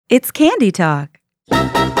It's Candy Talk. And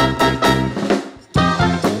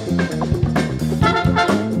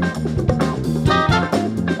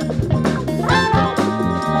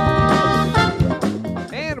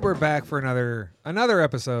we're back for another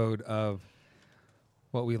episode of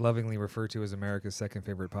what we lovingly refer to as America's second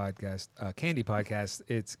favorite podcast, Candy Podcast.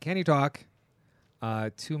 It's Candy Talk.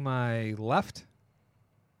 To my left,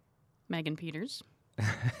 Megan Peters.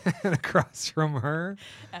 and across from her,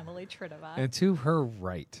 Emily Trinova. and to her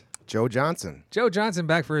right, Joe Johnson. Joe Johnson,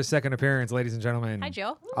 back for his second appearance, ladies and gentlemen. Hi,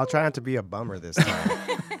 Joe. I'll try not to be a bummer this time.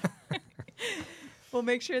 We'll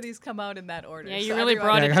make sure these come out in that order. Yeah, you really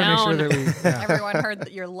brought I it gotta make down. sure that we. Yeah. Everyone heard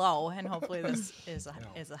that you're low, and hopefully this is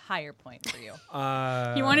a higher point for you.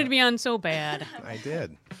 He wanted to be on so bad. I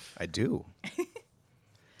did. I do.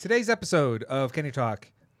 Today's episode of Candy Talk,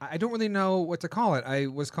 I don't really know what to call it. I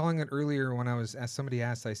was calling it earlier when somebody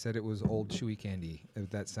asked, I said it was old chewy candy. If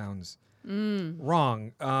that sounds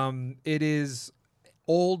wrong. It is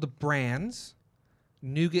old brands,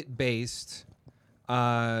 nougat based,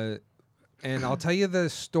 and I'll tell you the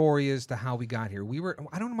story as to how we got here.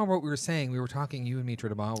 I don't remember what we were saying. We were talking, you and me,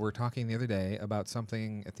 Trinova, we were talking the other day about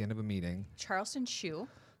something at the end of a meeting. Charleston Chew.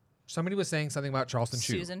 Somebody was saying something about Charleston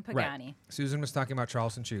Chew. Susan Right. Pagani. Susan was talking about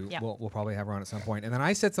Charleston Chew. Yep. We'll probably have her on at some point. And then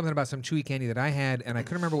I said something about some chewy candy that I had, and I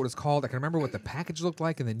couldn't remember what it was called. I can remember what the package looked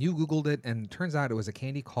like, and then you Googled it, and it turns out it was a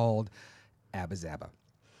candy called Abba Zaba.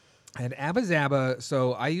 And Abba Zaba,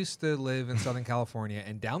 so I used to live in Southern California,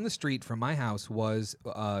 and down the street from my house was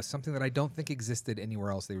something that I don't think existed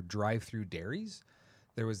anywhere else. They were drive-through dairies.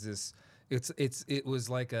 There was this, it was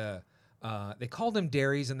like a, they called them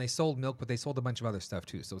dairies, and they sold milk, but they sold a bunch of other stuff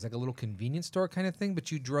too. So it was like a little convenience store kind of thing,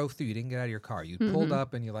 but you drove through. You didn't get out of your car. You pulled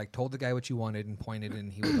up, and you like told the guy what you wanted and pointed,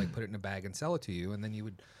 and he would like put it in a bag and sell it to you, and then you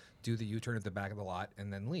would do the U-turn at the back of the lot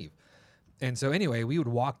and then leave. And so anyway, we would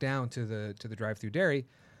walk down to the drive-through dairy,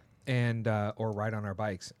 and or ride on our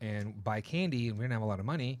bikes and buy candy, and we didn't have a lot of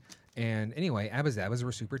money. And anyway, Abba Zabas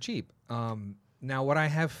were super cheap. Now, what I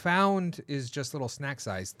have found is just little snack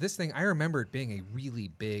size. This thing, I remember it being a really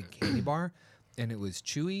big candy bar, and it was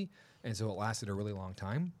chewy, and so it lasted a really long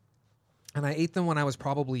time. And I ate them when I was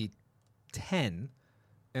probably 10,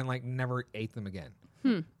 and like never ate them again.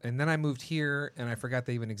 And then I moved here, and I forgot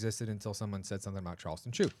they even existed until someone said something about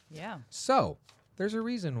Charleston Chew. Yeah. So there's a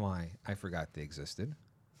reason why I forgot they existed,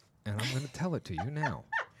 and I'm going to tell it to you now.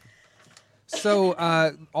 So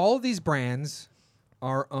all of these brands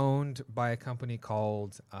are owned by a company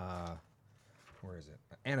called, where is it?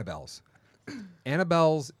 Annabelle's.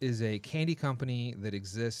 Annabelle's is a candy company that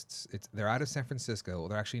exists. They're out of San Francisco. Well,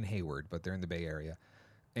 they're actually in Hayward, but they're in the Bay Area.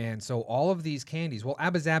 And so all of these candies, well,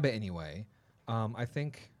 Abba Zaba anyway, I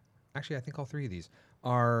think all three of these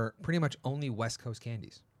are pretty much only West Coast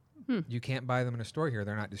candies. You can't buy them in a store here.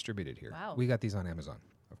 They're not distributed here. Wow. We got these on Amazon,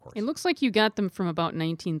 of course. It looks like you got them from about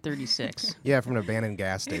 1936. Yeah, from an abandoned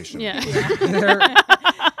gas station. Yeah.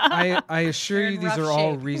 I assure They're you in these rough are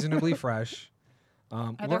all shape. reasonably fresh.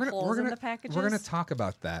 Are there holes in the packages? We're going to talk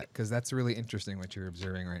about that because that's really interesting. What you're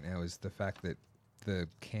observing right now is the fact that the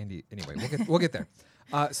candy. Anyway, we'll get there.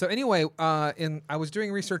 So anyway, I was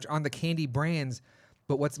doing research on the candy brands,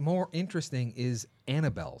 but what's more interesting is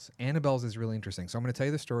Annabelle's. Annabelle's is really interesting. So I'm going to tell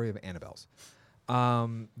you the story of Annabelle's.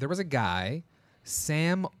 There was a guy,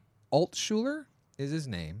 Sam Altshuler is his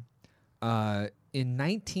name. In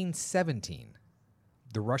 1917,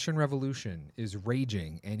 the Russian Revolution is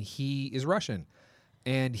raging, and he is Russian.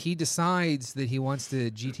 And he decides that he wants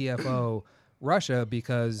to GTFO Russia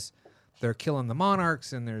because they're killing the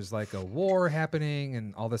monarchs, and there's like a war happening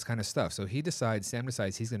and all this kind of stuff. So Sam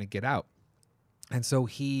decides he's going to get out. And so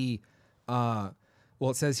he, well,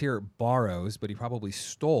 it says here borrows, but he probably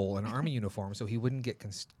stole an army uniform so he wouldn't get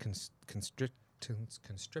constricted.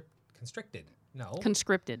 No.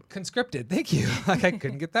 Conscripted. Thank you. Like I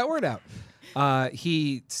couldn't get that word out.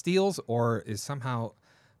 He steals or is somehow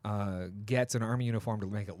gets an army uniform to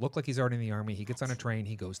make it look like he's already in the army. He gets on a train.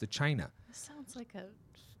 He goes to China. This sounds like a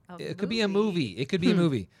It could be a movie. It could be a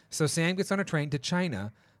movie. So Sam gets on a train to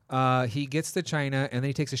China. He gets to China, and then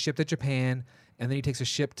he takes a ship to Japan, and then he takes a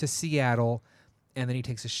ship to Seattle, and then he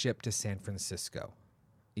takes a ship to San Francisco.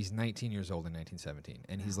 He's 19 years old in 1917,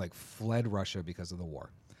 and he's like fled Russia because of the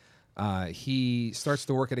war. He starts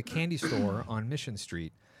to work at a candy store on Mission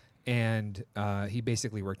Street, and he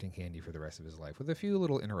basically worked in candy for the rest of his life with a few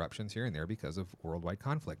little interruptions here and there because of worldwide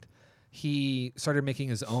conflict. He started making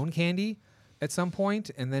his own candy at some point,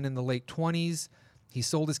 and then in the late 20s, he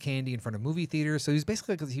sold his candy in front of movie theaters. So he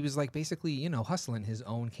was basically hustling his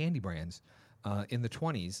own candy brands in the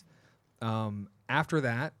 20s. After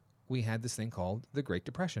that, we had this thing called the Great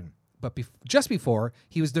Depression. But just before,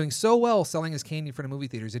 he was doing so well selling his candy in front of movie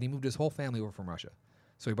theaters that he moved his whole family over from Russia.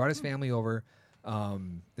 So he brought his family over.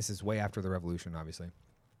 This is way after the revolution, obviously.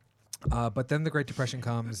 But then the Great Depression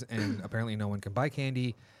comes, and apparently no one can buy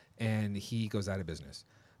candy, and he goes out of business.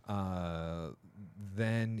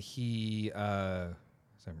 Then he... so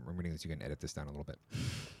I'm reading this. You can edit this down a little bit.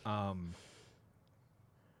 And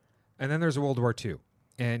then there's World War II.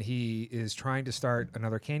 And he is trying to start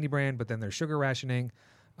another candy brand, but then there's sugar rationing.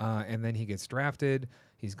 And then he gets drafted.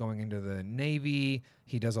 He's going into the Navy.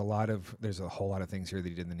 He does there's a whole lot of things here that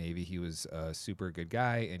he did in the Navy. He was a super good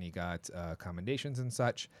guy, and he got commendations and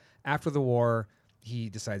such. After the war, he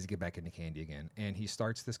decides to get back into candy again, and he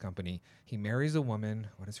starts this company. He marries a woman.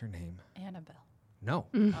 What is her name? Annabelle. No.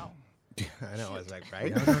 Oh. I know. I was like,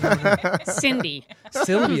 right? No. Cindy.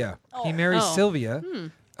 Sylvia. He marries Oh. Sylvia,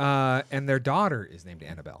 and their daughter is named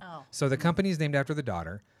Annabelle. Oh. So the company is named after the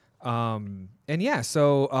daughter. And yeah,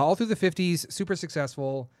 so all through the 50s, super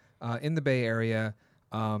successful in the Bay Area.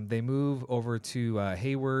 They move over to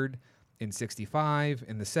Hayward in 65.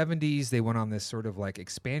 In the 70s, they went on this sort of like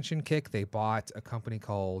expansion kick. They bought a company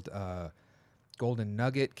called Golden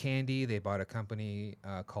Nugget Candy. They bought a company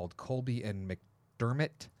called Colby and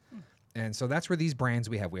McDermott. And so that's where these brands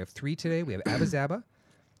we have. We have 3 today. We have Abba Zaba.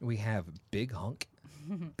 We have Big Hunk.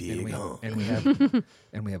 Big hunk. And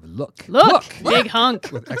we have Look. Look, big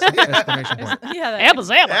hunk. With exclamation point. Yeah. Abba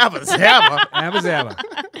Zabba. Abba Zabba. Abba Zaba.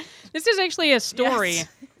 This is actually a story. Yes.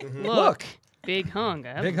 Look, big hunk.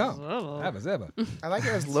 Big Hunk. Zabba. Abba Zaba. I like it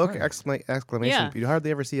as look exclamation. Yeah. You hardly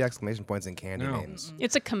ever see exclamation points in candy No. names.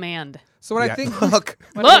 It's a command. So what I Yeah, think look.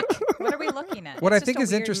 Look. What are we looking at? what It's I just think a is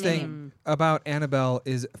weird interesting name. about Annabelle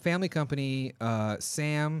is family company.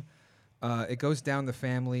 Sam. It goes down the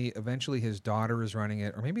family. Eventually, his daughter is running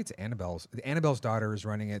it, or maybe it's Annabelle's. Annabelle's daughter is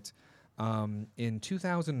running it. In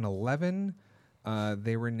 2011,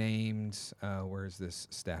 they were named. Where is this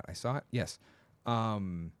stat? I saw it. Yes,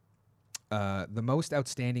 the most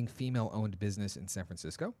outstanding female-owned business in San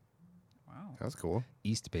Francisco, Wow. That's cool.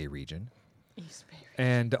 East Bay region, East Bay.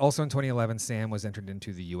 and also in 2011, Sam was entered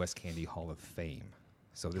into the U.S. Candy Hall of Fame.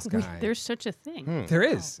 So this guy, There's such a thing. there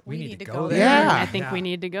is. Oh, we need to go go there. there. Yeah. I think we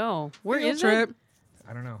need to go. Where Field is trip. it?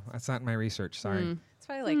 I don't know. That's not in my research. Sorry. It's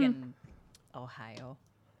probably like in Ohio.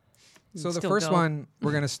 So the Still first go. one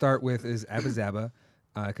we're going to start with is Abba Zaba,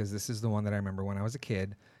 because this is the one that I remember when I was a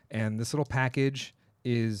kid. And this little package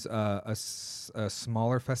is a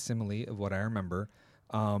smaller facsimile of what I remember.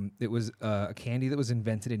 It was a candy that was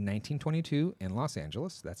invented in 1922 in Los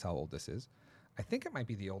Angeles. That's how old this is. I think it might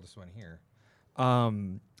be the oldest one here.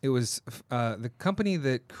 It was the company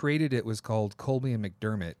that created it was called Colby and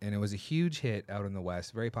McDermott, and it was a huge hit out in the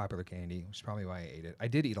West. Very popular candy, which is probably why I ate it. I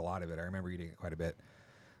did eat a lot of it. I remember eating it quite a bit.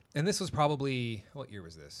 And this was probably, what year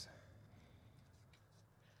was this?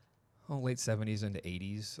 Oh, late 70s into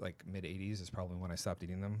 80s, like mid 80s is probably when I stopped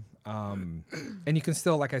eating them. And you can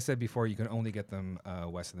still, like I said before, you can only get them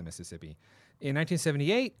west of the Mississippi. In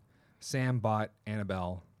 1978, Sam bought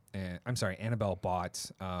Annabelle. Annabelle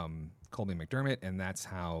bought Colby McDermott, and that's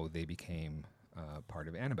how they became part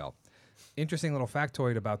of Annabelle. Interesting little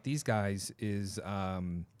factoid about these guys is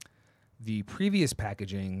the previous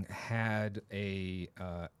packaging had a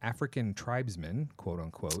African tribesman, quote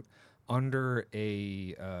unquote, under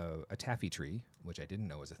a taffy tree, which I didn't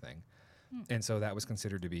know was a thing, and so that was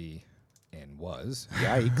considered to be. And was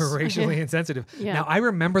Yikes. racially insensitive. Yeah. Now I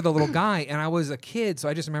remember the little guy, and I was a kid, so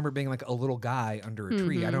I just remember being like a little guy under a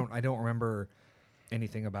tree. I don't remember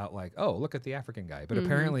anything about like, oh, look at the African guy. But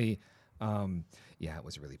apparently, yeah, it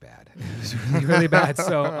was really bad. It was really, really bad.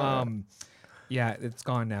 So, yeah, it's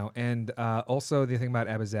gone now. And also the thing about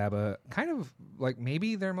Abba Zaba, kind of like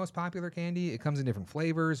maybe their most popular candy. It comes in different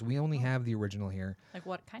flavors. We only have the original here. Like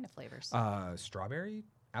what kind of flavors? Strawberry,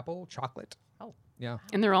 apple, chocolate. Oh. Yeah.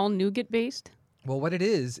 And they're all nougat based? Well, what it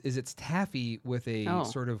is it's taffy with a Oh.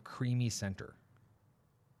 sort of creamy center.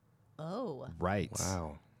 Oh. Right.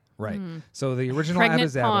 Wow. Right. So the original Abba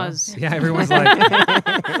Pregnant Zaba. pause. Yeah, everyone's like,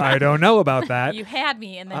 I don't know about that. You had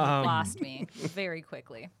me and then you lost me very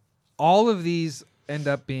quickly. All of these end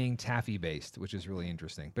up being taffy based, which is really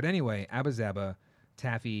interesting. But anyway, Abba Zaba,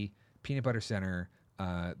 taffy, peanut butter center.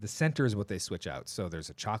 The center is what they switch out. So there's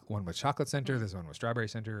a one with chocolate center, there's one with strawberry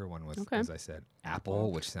center, one with, as I said,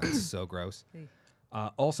 apple, which sounds so gross.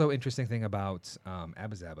 Also, interesting thing about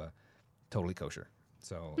Abba Zaba, totally kosher.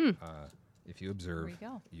 So if you observe, There we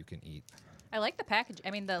go. you can eat. I like the package. I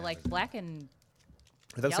mean, the like black and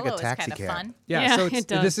It looks yellow like a is taxi kind of cab. fun. Yeah, so it it's,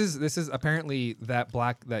 does. this is apparently that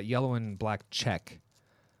yellow and black check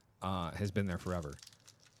has been there forever.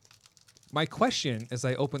 My question as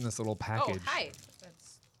I open this little package. Oh, hi.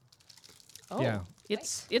 That's Oh. Yeah.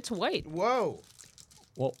 It's white. Whoa.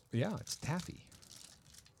 Well, yeah, it's taffy.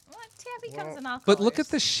 Well, taffy comes in all But look at colors.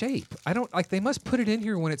 the shape. I don't like. They must put it in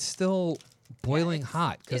here when it's still boiling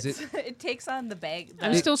hot because it. It takes on the bag.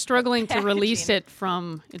 I'm the still struggling to release packaging. it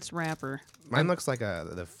from its wrapper. Mine looks like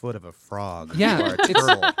the foot of a frog. Yeah, Or a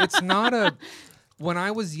turtle. it's not a. When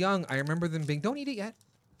I was young, I remember them being. Don't eat it yet.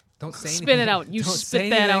 Don't say anything. Spit it out. You Don't spit say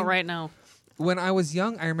that out anything." right now. When I was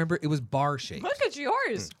young, I remember it was bar shaped. Look at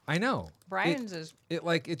yours. I know. Brian's is.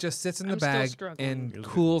 It just sits in the I'm still bag struggling. and Yours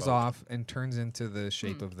is cools both. off and turns into the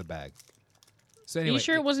shape of the bag. So Are anyway, you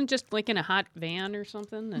sure it wasn't just like in a hot van or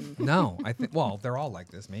something? And No, I think. Well, they're all like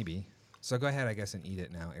this, maybe. So go ahead, I guess, and eat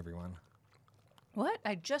it now, everyone. What?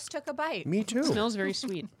 I just took a bite. Me too. it smells very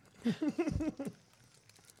sweet.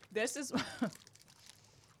 This is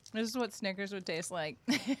this is what Snickers would taste like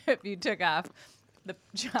if you took off the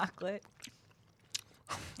chocolate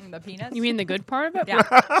and the peanuts. You mean the good part of it?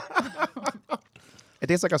 Yeah. It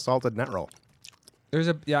tastes like a salted nut roll. There's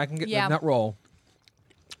I can get Yeah. the nut roll.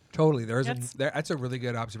 Totally, That's- that's a really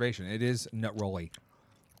good observation. It is nut rolly.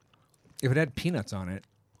 If it had peanuts on it,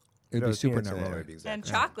 it'd be Those super peanuts nut in it rolly. would be exactly- And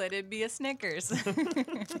chocolate, it'd be a Snickers.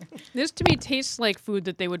 This to me tastes like food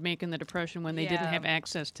that they would make in the Depression when they didn't Yeah. have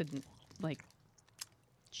access to like.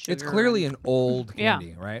 It's sugar clearly and- an old Yeah.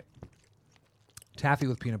 candy, right? Taffy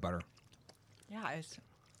with peanut butter. yeah, it's,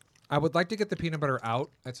 I would like to get the peanut butter out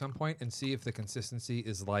at some point and see if the consistency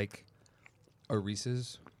is like a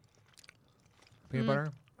Reese's peanut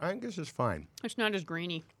butter. I think this is fine. It's not as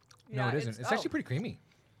grainy. No, it isn't. It's actually pretty creamy.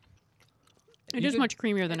 It You is could- much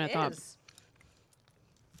creamier than I It thought. is.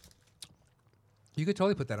 You could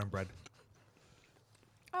totally put that on bread.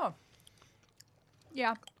 Oh.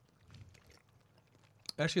 Yeah.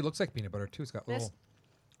 It actually looks like peanut butter too. It's got This little.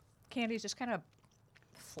 candy's just kind of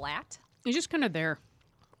flat. It's just kind of there.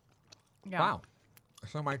 Yeah. Wow.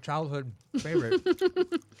 So my childhood favorite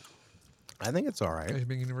I think it's all right. is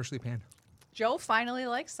being universally panned. Joe finally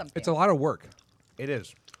likes something. It's a lot of work. It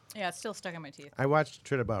is. Yeah, it's still stuck in my teeth. I watched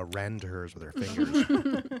Trinidad rend hers with her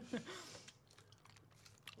fingers.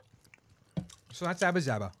 So that's Abba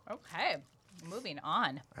Zaba. Okay. Moving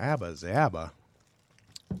on. Abba Zabba.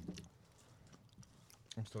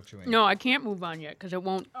 I'm still chewing. No, I can't move on yet because it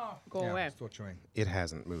won't go Yeah, away. I'm still chewing. It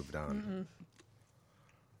hasn't moved on.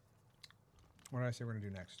 What did I say we're gonna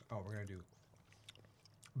do next? Oh, we're gonna do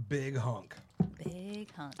Big Hunk. Big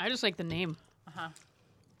hunk. I just like the name. Uh-huh.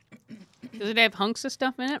 Does it have hunks of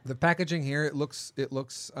stuff in it? The packaging here, it looks It's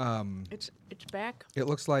back,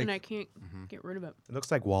 like and I can't get rid of it. It looks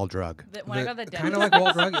like Wall Drug. When I go to the kind dentist, of like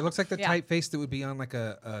Walt Drug. It looks like the Yeah. typeface that would be on like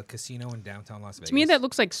a casino in downtown Las Vegas. To me, that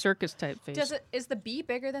looks like circus typeface. is the B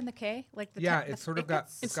bigger than the K? Like the Yeah, type- it's sort of it got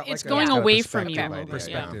gets- it's got it's like going got a away from you perspective a little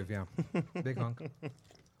idea. bit. Yeah. perspective. Yeah, Big Hunk.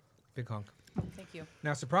 Big Hunk. Thank you.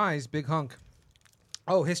 Now, surprise, Big Hunk.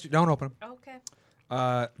 Oh, history. Don't open them.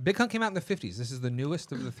 Okay. Big Hunk came out in the 50s. This is the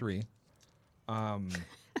newest of the three.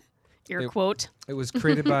 Air It- quote. It was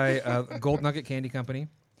created by Gold Nugget Candy Company.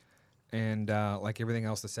 And like everything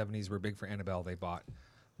else, the 70s were big for Annabelle. They bought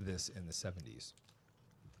this in the 70s.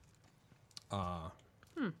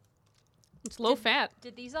 It's low fat.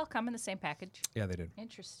 Did these all come in the same package? Yeah, they did.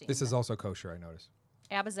 Interesting. This is also kosher, I noticed.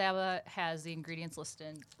 Abba Zaba has the ingredients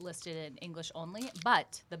listed in English only,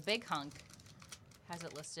 but the Big Hunk has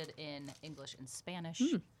it listed in English and Spanish.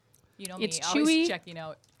 You know me, It's always chewy. checking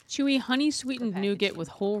out. Chewy honey sweetened nougat packaging. with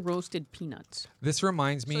whole roasted peanuts. This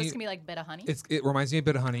reminds So me. this can be like bit of honey. It reminds me a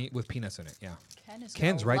bit of honey with peanuts in it. Yeah. Ken is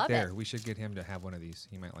Ken's gonna right love there. It. We should get him to have one of these.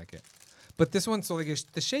 He might like it. But this one, so like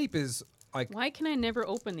the shape is like Why can I never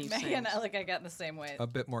open these Man, things? like I got in the same way. a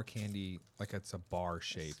bit more candy, like it's a bar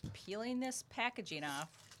shape. Peeling this packaging off.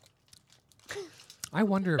 I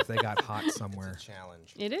wonder if they got hot somewhere.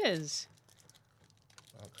 Challenge. It is.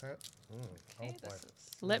 Okay. Okay, this,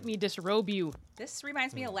 is, Let me disrobe you. this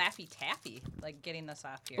reminds me of Laffy Taffy, like getting this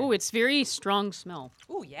off here. Oh, it's very strong smell.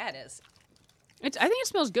 Ooh, yeah, it is. I think it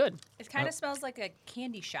smells good. It kind of smells like a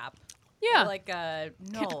candy shop. Yeah. Or like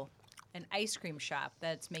an ice cream shop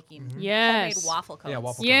that's making Yes. homemade waffle cones. Yeah,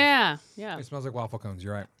 waffle cones. Yeah. Yeah. It smells like waffle cones.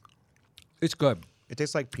 You're right. It's good. It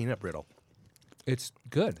tastes like peanut brittle. It's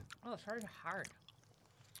good. Oh, it's very hard.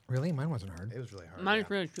 Really? Mine wasn't hard. It was really hard. Mine yeah. is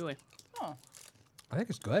really chewy. Oh, I think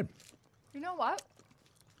it's good. you know what?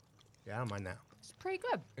 Yeah, I don't mind that. It's pretty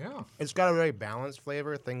good. Yeah. It's got a very balanced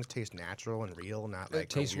flavor. Things taste natural and real, not like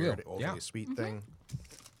tastes a weird, real, overly yeah. sweet thing.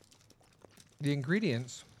 The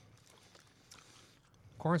ingredients: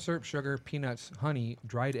 corn syrup, sugar, peanuts, honey,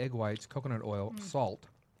 dried egg whites, coconut oil, salt,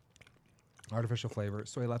 artificial flavor,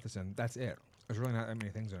 soy lecithin. That's it. There's really not that many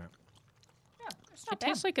things in it. It's not It bad.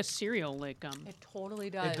 tastes like a cereal, like It totally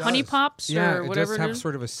does. does. Honey Pops Yeah, or it whatever does it have is.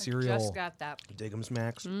 sort of a I cereal. just got that. Diggum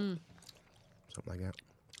Smacks. Something like that.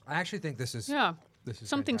 I actually think this is Yeah, this is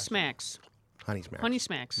something fantastic. smacks. Honey Smacks. Honey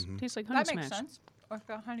smacks. Tastes like honey That makes smacks. sense. It's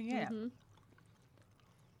got honey in it.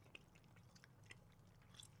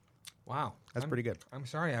 Wow, That's I'm- pretty good. I'm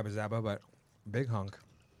sorry, Abba Zaba, but big hunk.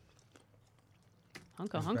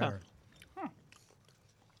 Hunka is hunka. better.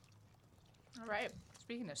 All right.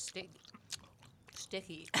 Speaking of sticky.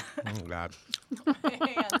 Oh God,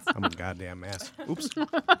 hands. I'm a goddamn mess. Oops. Can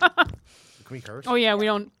we curse? Oh yeah, we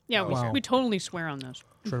don't. Yeah, Wow. we totally swear on this.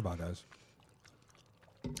 Sure about does.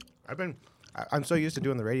 I'm so used to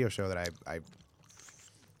doing the radio show that I like,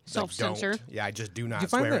 Self-censor. don't. Yeah, I just do you not find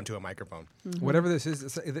swear that- into a microphone. Whatever this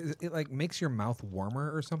is, it like makes your mouth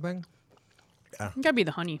warmer or something. It gotta be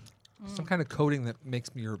the honey. Some kind of coating that makes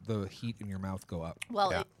the heat in your mouth go up.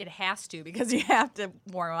 Well, Yeah. it has to because you have to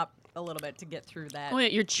warm up a little bit to get through that. Oh yeah,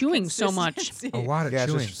 you're chewing so much. consistency. A lot of Yeah,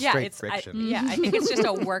 it's chewing. just- Yeah, Straight it's friction. yeah. I think it's just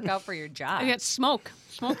a workout for your job. I got smoke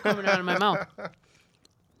coming out of my mouth.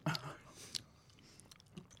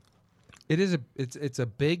 It is it's a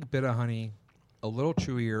big bit of honey, a little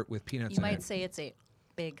chewier with peanuts You in might it. say it's a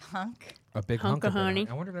big hunk. A big hunk hunk of big honey.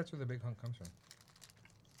 I wonder if that's where the big hunk comes from.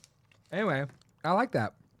 Anyway, I like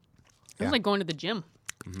that. It was like going to the gym.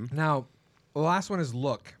 Now, the last one is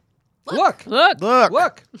look. Look. Look, Look,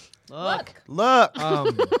 Look. Look.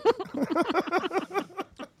 look.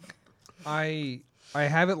 I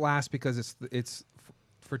have it last because it's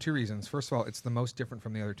for two reasons. First of all, it's the most different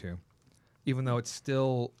from the other two, even though it's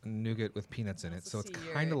still nougat with peanuts in it. So it's see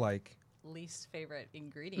kind of your- like, Least favorite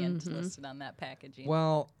ingredient listed on that packaging.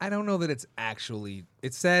 well, I don't know that it's actually.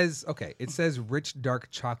 It says rich dark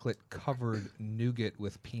chocolate covered nougat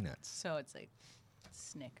with peanuts. So it's like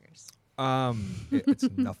Snickers. It's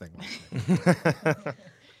nothing. Like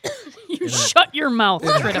you shut your mouth,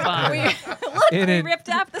 Trittabon. Look, In we it- ripped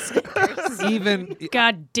off the Snickers. Even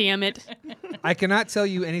God damn it! I cannot tell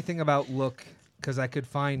you anything about look because I could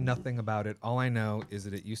find nothing about it. All I know is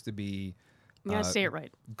that it used to be You gotta say it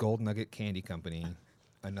right. Gold Nugget Candy Company,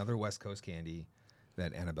 another West Coast candy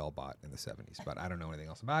that Annabelle bought in the 70s. But I don't know anything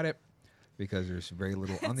else about it because there's very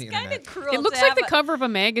little on the It's kind internet. of cruel. It looks to like have the a- cover of a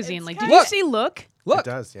magazine. It's Like, kind did you of- see Look? Look, It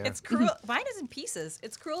does, yeah. It's cruel. Mine is in pieces.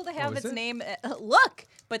 It's cruel to have is its it? name. Look,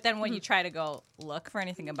 but then when you try to go look for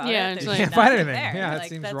anything about Yeah, it, it's there's like- you can't find nothing anything. there. Yeah, Like, it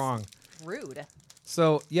seems that's wrong. Rude.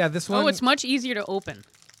 So yeah, this one Oh, it's much easier to open.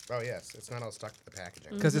 Oh yes, it's not all stuck to the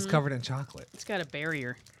packaging. because it's covered in chocolate. It's got a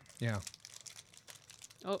barrier. Yeah.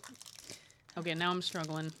 Oh, okay. Now I'm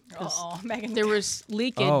struggling. 'cause Oh, Megan. There was Oh,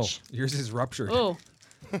 leakage. yours is ruptured. Oh,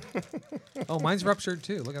 Oh, mine's ruptured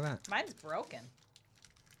too. Look at that. Mine's broken.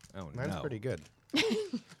 Oh Mine's no. pretty good.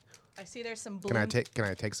 I see there's some Can I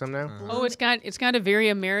take some now? oh, it's got a very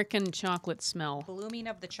American chocolate smell. blooming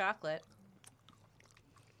of the chocolate.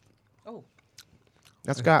 Oh,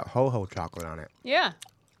 That's got ho-ho chocolate on it. Yeah.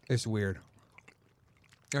 It's weird.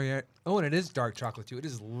 Oh yeah. Oh, and it is dark chocolate too.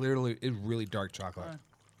 It's really dark chocolate.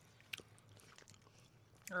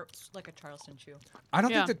 or it's like a Charleston chew. I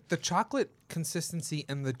don't Yeah. think that the chocolate consistency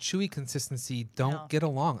and the chewy consistency don't No. get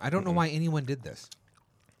along. I don't know why anyone did this.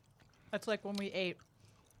 That's like when we ate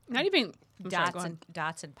Not even I'm sorry, go dots on. and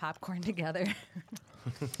dots and popcorn together.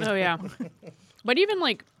 Oh yeah. But even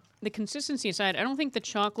like the consistency aside, I don't think the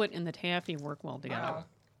chocolate and the taffy work well together.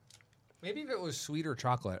 Maybe if it was sweeter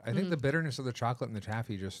chocolate. I think the bitterness of the chocolate and the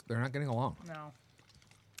taffy they're not getting along. No,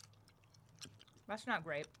 that's not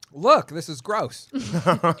great. Look, this is gross.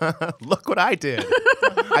 Look what I did.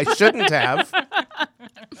 I shouldn't have.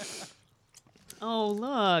 Oh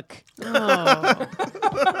look. Oh.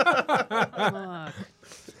 Look.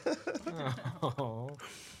 Oh.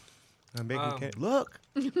 I'm making look.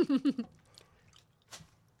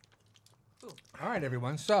 All right,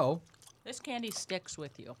 everyone. So This candy sticks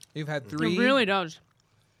with you. you've had It really does.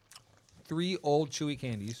 three old chewy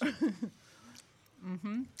candies.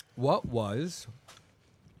 What was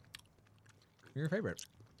your favorite?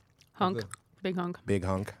 Hunk. the- Big hunk. Big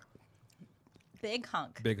hunk. Big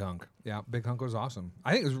hunk. Big hunk. Yeah, big hunk was awesome.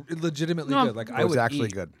 I think it was legitimately No. good. Like I It was would actually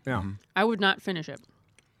eat. good. Yeah. I would not finish it.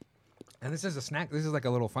 And this is a snack. This is like a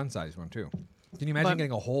little fun size one too. Can you imagine But-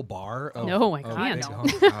 getting a whole bar? Of, No, I of can't. big No.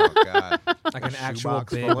 hunk? Oh god. Like an actual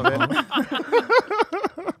Shoebox big full of it.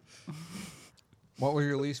 hunk. What was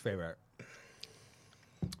your least favorite?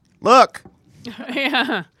 Look.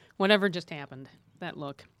 Yeah. Whatever just happened. That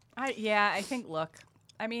look. I think look.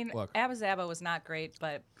 I mean, Look. Abba Zaba was not great,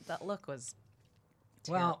 but that look was.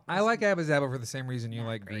 Well, I like Abba Zaba for the same reason you Not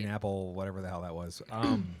like great. Green Apple, whatever the hell that was.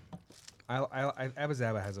 Abba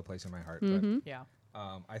Zaba has a place in my heart, Yeah.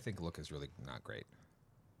 but I think Look is really not great.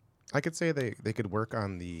 I could say they could work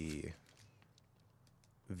on the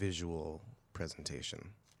visual presentation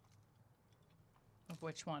Of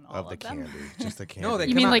which one? All of the them? candy. Just the candy. No, they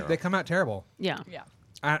You come mean out, like- they come out terrible. Yeah. Yeah.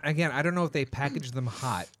 Again, I don't know if they package them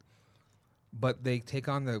hot, but they take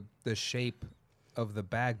on the shape of the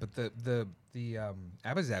bag. But the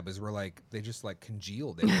Abba Zabbas were like they just like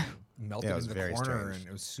congealed. They melted Yeah, it was in the very corner, strange. and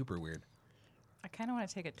it was super weird. I kind of want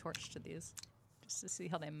to take a torch to these just to see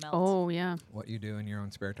how they melt. Oh yeah. What you do in your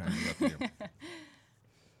own spare time, you love to do.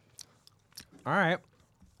 All right.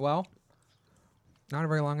 Well, not a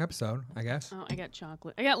very long episode, I guess. Oh, I got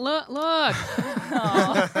chocolate. I got look.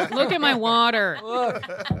 Look at my water. Look,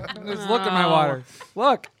 just look at my water.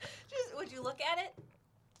 Look. Would you look at it?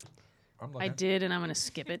 I'm I looking. did, and I'm gonna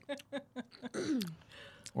skip it.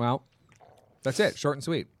 Well, that's it. Short and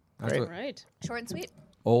sweet. That's Great. what Right. Short and sweet.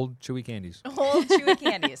 old chewy candies. Old chewy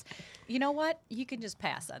candies. You know what? You can just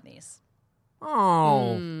pass on these.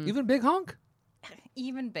 Oh, even Big Hunk?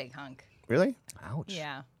 Even Big Hunk. Really? Ouch.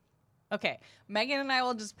 Yeah. Okay. Megan and I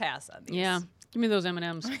will just pass on these. Yeah. Give me those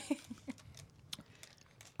M&Ms.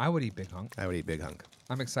 I would eat Big Hunk. I would eat Big Hunk.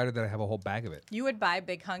 I'm excited that I have a whole bag of it. You would buy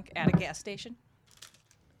Big Hunk at a gas station?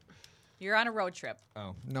 You're on a road trip.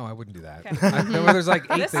 Oh, no, I wouldn't do that. Okay. There's like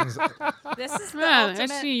 8 things. This is the Ah, I ultimate.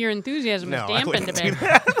 see your enthusiasm No, is I dampened a wouldn't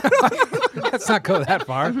bit. Let's not go that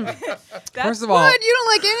far. First of all, What? You don't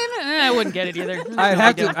like any of it? I wouldn't get it either.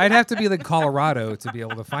 I'd have to be like Colorado to be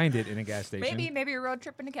able to find it in a gas station. Maybe a road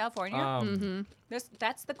trip into California.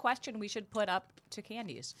 That's the question we should put up to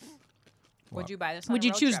candies. Would you buy this? On Would a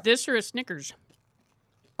you road choose trip? this or a Snickers?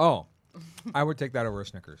 Oh, I would take that over a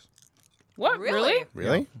Snickers. What? Really?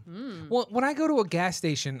 Really? Well, when I go to a gas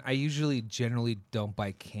station, I usually generally don't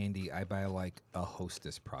buy candy. I buy like a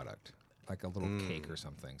Hostess product, like a little cake or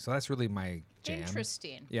something. So that's really my jam.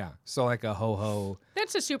 Interesting. Yeah. So like a ho-ho.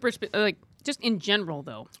 That's a super like just in general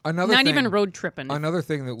though. Another Not even thing- road tripping. Another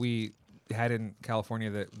thing that we had in California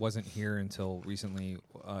that wasn't here until recently,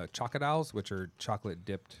 Chocodiles, which are chocolate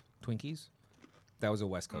dipped Twinkies. That was a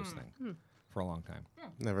West Coast thing for a long time.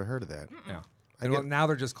 Never heard of that. Yeah. And well, now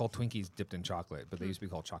they're just called Twinkies dipped in chocolate, but they used to be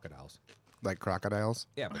called Chocodiles. Like crocodiles?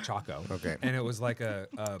 Yeah, but Choco. Okay. And it was like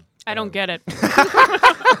I don't get it.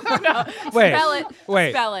 Wait. Spell it.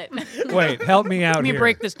 Wait. Spell it. Wait, help me out Let me here.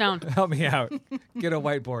 break this down. Help me out. Get a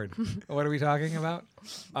whiteboard. What are we talking about?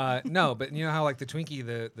 No, but you know how like the Twinkie,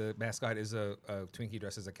 the mascot is a Twinkie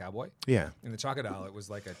dressed as a cowboy? Yeah. In the Chocodile, it was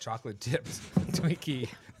like a chocolate dipped Twinkie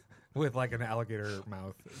with like an alligator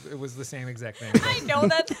mouth. It was the same exact thing. I know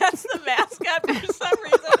that's the mascot for some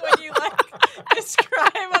reason. When you like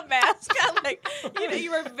describe a mascot, like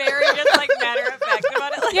you were very just like matter of fact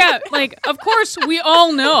about it. Like, Yeah, like of course we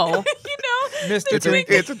all know. Mr. It's a, Twinkie.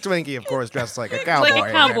 it's a Twinkie, of course, dressed like a cowboy.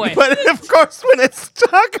 cowboy. But of course, when it's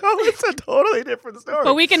Choco, it's a totally different story.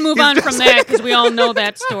 But we can move on from that because we all know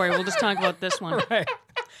that story. We'll just talk about this one. Right.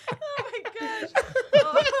 oh my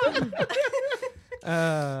gosh.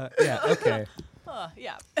 Yeah, okay. Oh,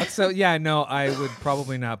 yeah. So, yeah, no, I would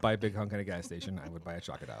probably not buy Big Hunk at a gas station. I would buy a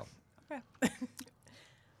Chocodile.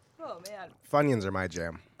 Oh man. Funyuns are my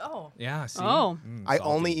jam. Oh. Yeah, see? Oh. I salty.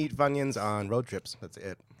 only eat Funyuns on road trips. That's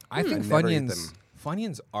it. I think never eat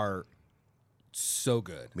Funyuns are so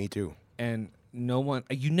good. Me too. And no one,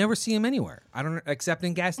 you never see them anywhere. I don't, except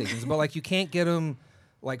in gas stations. But like, you can't get them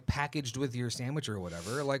like packaged with your sandwich or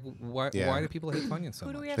whatever. Like, why do people hate Funyuns so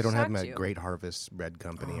Who do we much? have They don't to have talk them at to? Great Harvest Bread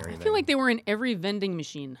Company or anything. I feel like they were in every vending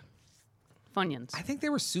machine. Funyuns. I think they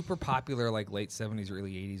were super popular like late 70s,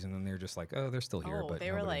 early 80s, and then they're just like, oh, they're still here. Oh, but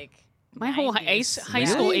they were nobody- like. My whole 90s. high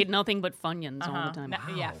school Really? ate nothing but Funyuns all the time.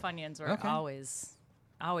 Yeah, Funyuns were Okay. always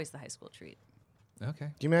the high school treat. Okay.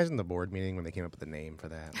 Do you imagine the board meeting when they came up with the name for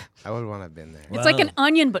that? I would want to have been there. It's like an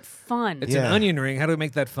onion but fun. It's an Yeah. onion ring. How do we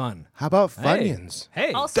make that fun? How about Hey. Funyuns?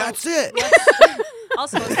 Hey, Also, That's it.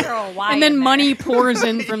 also let's throw a Y and then in there. money pours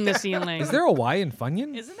in from the ceiling. is there a Y in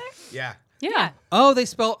Funyun? Isn't there? Yeah. Yeah. Oh, they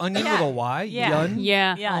spell onion Yeah. with a Y? Yeah. Yun?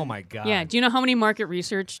 Yeah. Yeah. Oh, my God. Yeah. Do you know how many market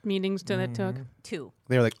research meetings that took? 2.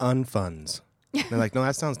 They were like unfunds. They're like, no,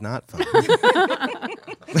 that sounds not fun.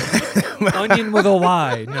 Onion with a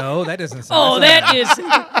Y. No, that doesn't sound Oh, that is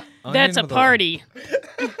Onion that's a with party.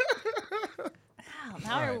 Wow,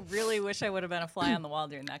 now I really wish I would have been a fly on the wall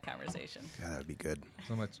during that conversation. God, that would be good.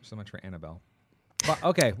 So much for Annabelle. But,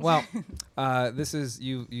 okay, well, this is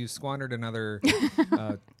you squandered another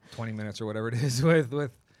 20 minutes or whatever it is with the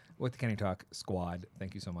Kenny Talk squad.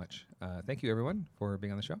 Thank you so much. Thank you everyone for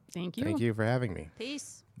being on the show. Thank you. Thank you for having me.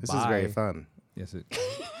 Peace. This is very Bye. fun. Yes, it.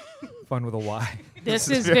 Fun with a Y. This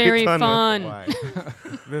is very fun. Why?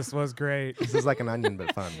 This was great. This is like an onion,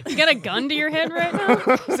 but fun. You got a gun to your head right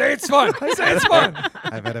now? Say it's fun. Say it's fun.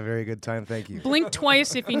 I've had a very good time. Thank you. Blink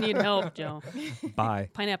twice if you need help, Joe. Bye.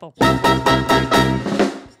 Pineapple.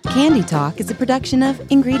 Candy Talk is a production of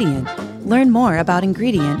Ingredient. Learn more about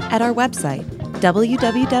Ingredient at our website,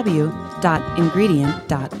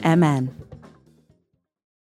 www.ingredient.mn.